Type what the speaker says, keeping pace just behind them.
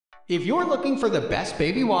If you're looking for the best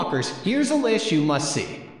baby walkers, here's a list you must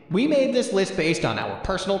see. We made this list based on our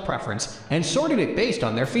personal preference and sorted it based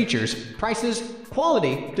on their features, prices,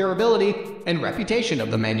 quality, durability, and reputation of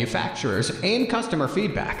the manufacturers and customer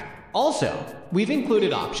feedback. Also, we've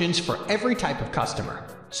included options for every type of customer.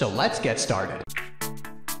 So let's get started.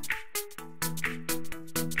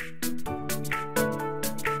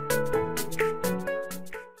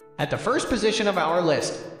 At the first position of our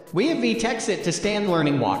list, we have VTech Sit-to-Stand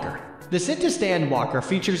Learning Walker. The Sit-to-Stand Walker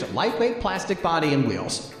features a lightweight plastic body and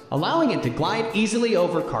wheels, allowing it to glide easily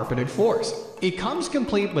over carpeted floors. It comes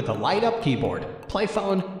complete with a light-up keyboard, play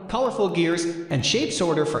phone, colorful gears, and shape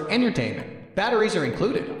sorter for entertainment. Batteries are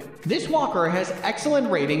included. This walker has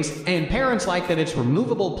excellent ratings, and parents like that its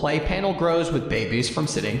removable play panel grows with babies from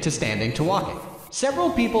sitting to standing to walking.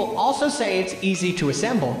 Several people also say it's easy to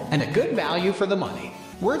assemble and a good value for the money.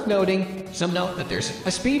 Worth noting, some note that there's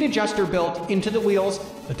a speed adjuster built into the wheels,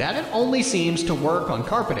 but that it only seems to work on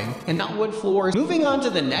carpeting and not wood floors. Moving on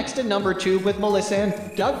to the next at number 2 with Melissa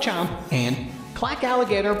and Doug Chomp and Clack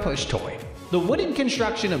Alligator Push Toy. The wooden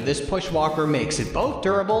construction of this push walker makes it both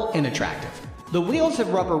durable and attractive. The wheels have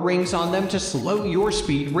rubber rings on them to slow your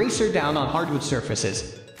speed racer down on hardwood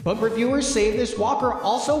surfaces, but reviewers say this walker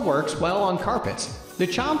also works well on carpets. The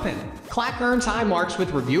Chomp and Clack earns high marks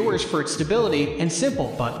with reviewers for its stability and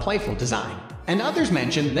simple but playful design. And others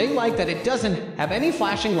mention they like that it doesn't have any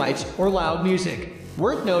flashing lights or loud music.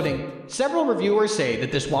 Worth noting, several reviewers say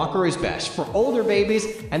that this walker is best for older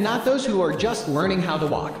babies and not those who are just learning how to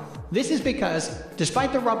walk. This is because,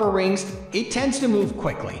 despite the rubber rings, it tends to move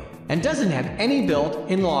quickly and doesn't have any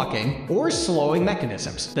built-in locking or slowing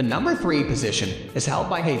mechanisms. The number 3 position is held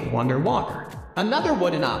by Hape Wonder Walker. Another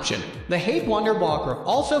wooden option, the Hape Wonder Walker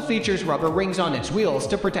also features rubber rings on its wheels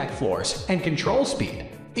to protect floors and control speed.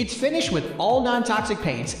 It's finished with all non-toxic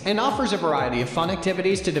paints and offers a variety of fun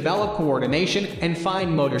activities to develop coordination and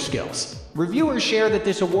fine motor skills. Reviewers share that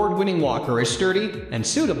this award-winning walker is sturdy and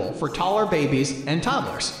suitable for taller babies and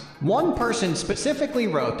toddlers. One person specifically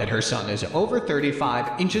wrote that her son is over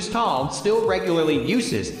 35 inches tall and still regularly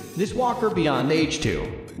uses this walker beyond age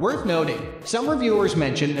 2. Worth noting, some reviewers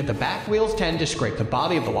mention that the back wheels tend to scrape the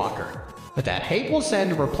body of the walker, but that Hape will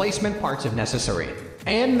send replacement parts if necessary.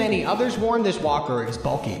 And many others warn this walker is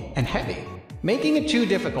bulky and heavy, making it too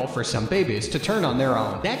difficult for some babies to turn on their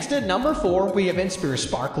own. Next at number 4, we have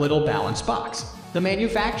InspiraSpark Little Balance Box. The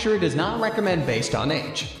manufacturer does not recommend based on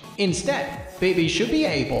age. Instead, babies should be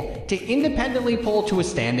able to independently pull to a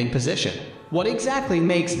standing position. What exactly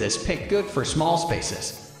makes this pick good for small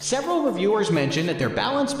spaces? Several reviewers mention that their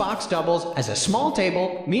balance box doubles as a small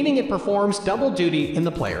table, meaning it performs double duty in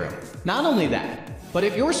the playroom. Not only that, but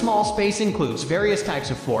if your small space includes various types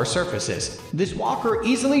of floor surfaces, this walker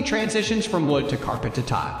easily transitions from wood to carpet to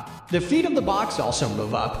tile. The feet of the box also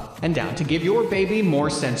move up and down to give your baby more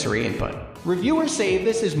sensory input. Reviewers say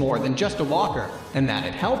this is more than just a walker, and that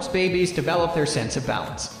it helps babies develop their sense of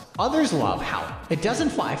balance. Others love how it doesn't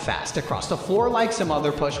fly fast across the floor like some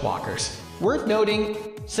other push walkers. Worth noting,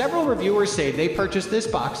 several reviewers say they purchased this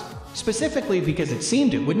box specifically because it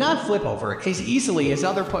seemed it would not flip over as easily as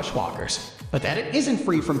other push walkers, but that it isn't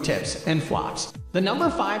free from tips and flops. The number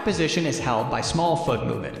 5 position is held by Small Foot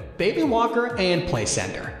Movement, Baby Walker and Play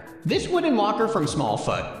Center. This wooden walker from Small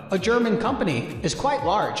Foot, a German company, is quite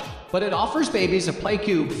large, but it offers babies a play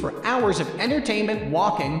cube for hours of entertainment,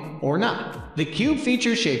 walking or not. The cube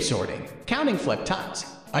features shape sorting, counting flip tiles,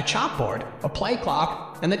 a chalkboard, a play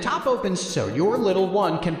clock, and the top opens so your little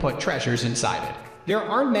one can put treasures inside it. There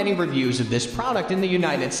aren't many reviews of this product in the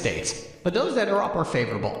United States, but those that are up are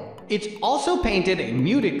favorable. It's also painted in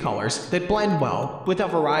muted colors that blend well with a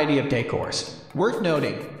variety of decors. Worth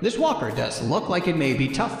noting, this walker does look like it may be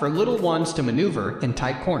tough for little ones to maneuver in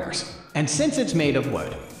tight corners. And since it's made of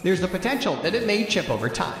wood, there's the potential that it may chip over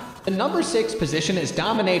time. The number 6 position is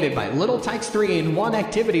dominated by Little Tikes 3-in-1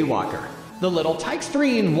 Activity Walker. The Little Tikes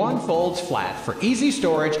 3-in-1 folds flat for easy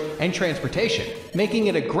storage and transportation, making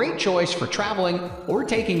it a great choice for traveling or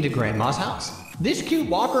taking to grandma's house. This cute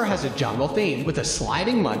walker has a jungle theme with a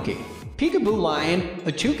sliding monkey, peekaboo lion,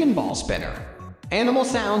 a toucan ball spinner, animal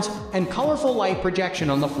sounds, and colorful light projection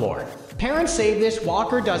on the floor. Parents say this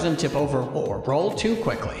walker doesn't tip over or roll too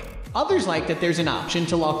quickly. Others like that there's an option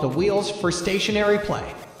to lock the wheels for stationary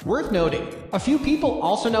play. Worth noting, a few people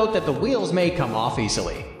also note that the wheels may come off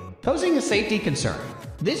easily, posing a safety concern.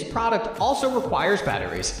 This product also requires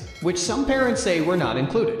batteries, which some parents say were not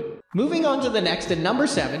included. Moving on to the next at number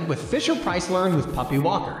 7 with Fisher-Price Learn with Puppy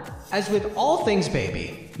Walker. As with all things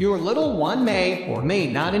baby, your little one may or may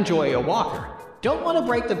not enjoy a walker. Don't want to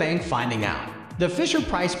break the bank finding out. The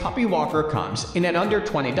Fisher-Price Puppy Walker comes in at under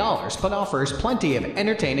 $20 but offers plenty of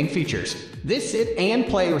entertaining features. This sit and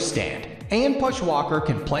play or stand and push walker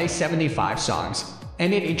can play 75 songs,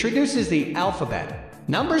 and it introduces the alphabet,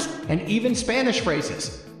 numbers, and even Spanish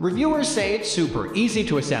phrases. Reviewers say it's super easy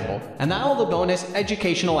to assemble, and all the bonus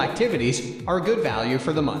educational activities are good value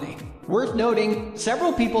for the money. Worth noting,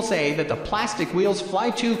 several people say that the plastic wheels fly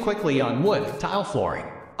too quickly on wood tile flooring.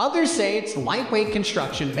 Others say its lightweight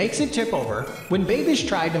construction makes it tip over when babies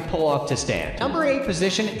try to pull up to stand. Number 8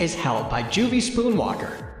 position is held by Joovy Spoon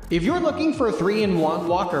Walker. If you're looking for a 3-in-1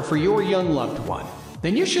 walker for your young loved one,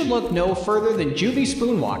 then you should look no further than Joovy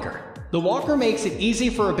Spoon Walker. The walker makes it easy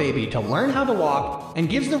for a baby to learn how to walk and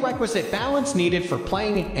gives the requisite balance needed for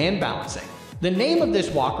playing and balancing. The name of this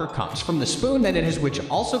walker comes from the spoon that it has, which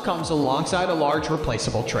also comes alongside a large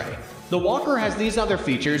replaceable tray. The walker has these other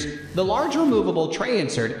features. The large removable tray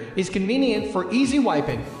insert is convenient for easy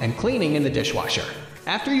wiping and cleaning in the dishwasher.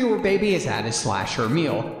 After your baby has had his/her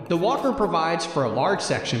meal, the walker provides for a large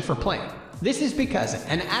section for playing. This is because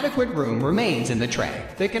an adequate room remains in the tray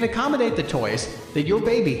that can accommodate the toys that your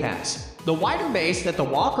baby has. The wider base that the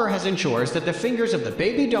walker has ensures that the fingers of the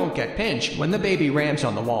baby don't get pinched when the baby rams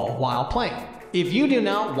on the wall while playing. If you do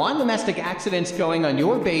not want domestic accidents going on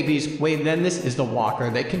your baby's way, then this is the walker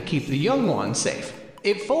that can keep the young one safe.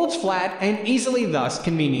 It folds flat and easily, thus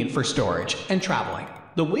convenient for storage and traveling.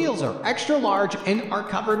 The wheels are extra large and are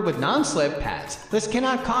covered with non-slip pads. This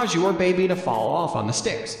cannot cause your baby to fall off on the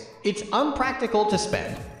stairs. It's unpractical to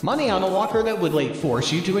spend money on a walker that would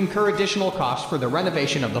force you to incur additional costs for the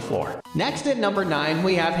renovation of the floor. Next at number 9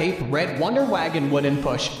 we have Hape Red Wonder Wagon Wooden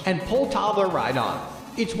Push and Pull Toddler Ride On.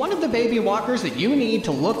 It's one of the baby walkers that you need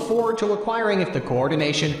to look forward to acquiring if the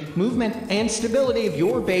coordination, movement, and stability of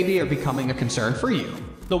your baby are becoming a concern for you.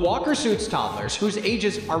 The walker suits toddlers whose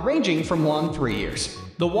ages are ranging from 1 to 3 years.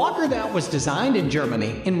 The walker that was designed in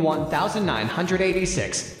Germany in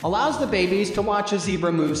 1986 allows the babies to watch a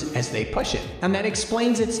zebra moves as they push it, and that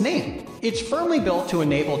explains its name. It's firmly built to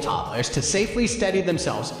enable toddlers to safely steady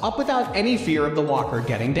themselves up without any fear of the walker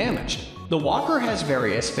getting damaged. The walker has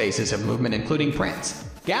various phases of movement including prance,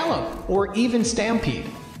 gallop, or even stampede.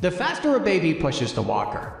 The faster a baby pushes the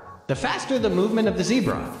walker, the faster the movement of the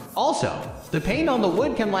zebra. Also, the paint on the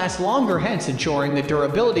wood can last longer, hence ensuring the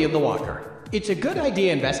durability of the walker. It's a good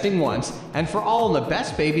idea investing once and for all in the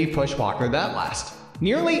best baby push walker that lasts.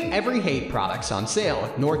 Nearly every Hape products on sale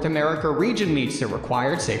in North America region meets the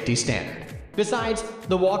required safety standard. Besides,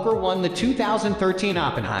 the walker won the 2013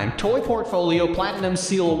 Oppenheim Toy Portfolio Platinum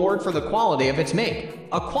Seal Award for the quality of its make.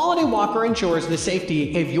 A quality walker ensures the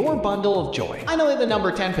safety of your bundle of joy. Finally, the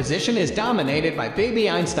number 10 position is dominated by Baby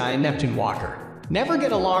Einstein Neptune Walker. Never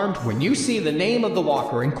get alarmed when you see the name of the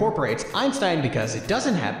walker incorporates Einstein, because it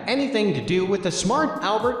doesn't have anything to do with the smart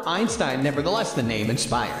Albert Einstein. Nevertheless, the name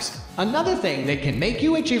inspires. Another thing that can make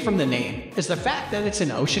you itchy from the name is the fact that it's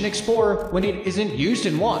an ocean explorer when it isn't used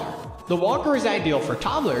in water. The walker is ideal for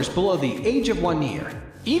toddlers below the age of 1 year.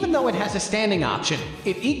 Even though it has a standing option,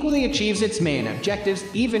 it equally achieves its main objectives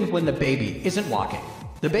even when the baby isn't walking.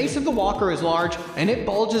 The base of the walker is large and it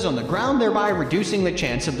bulges on the ground, thereby reducing the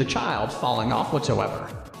chance of the child falling off whatsoever.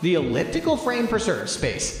 The elliptical frame preserves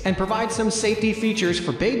space and provides some safety features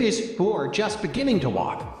for babies who are just beginning to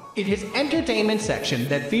walk. It has entertainment section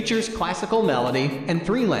that features classical melody and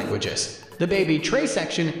 3 languages. The baby tray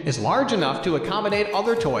section is large enough to accommodate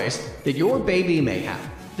other toys that your baby may have.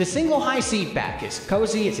 The single high seat back is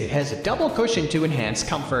cozy as it has a double cushion to enhance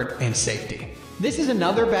comfort and safety. This is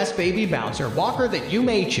another best baby bouncer walker that you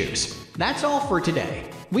may choose. That's all for today.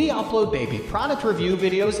 We upload baby product review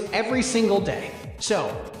videos every single day. So,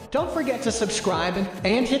 don't forget to subscribe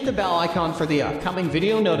and hit the bell icon for the upcoming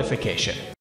video notification.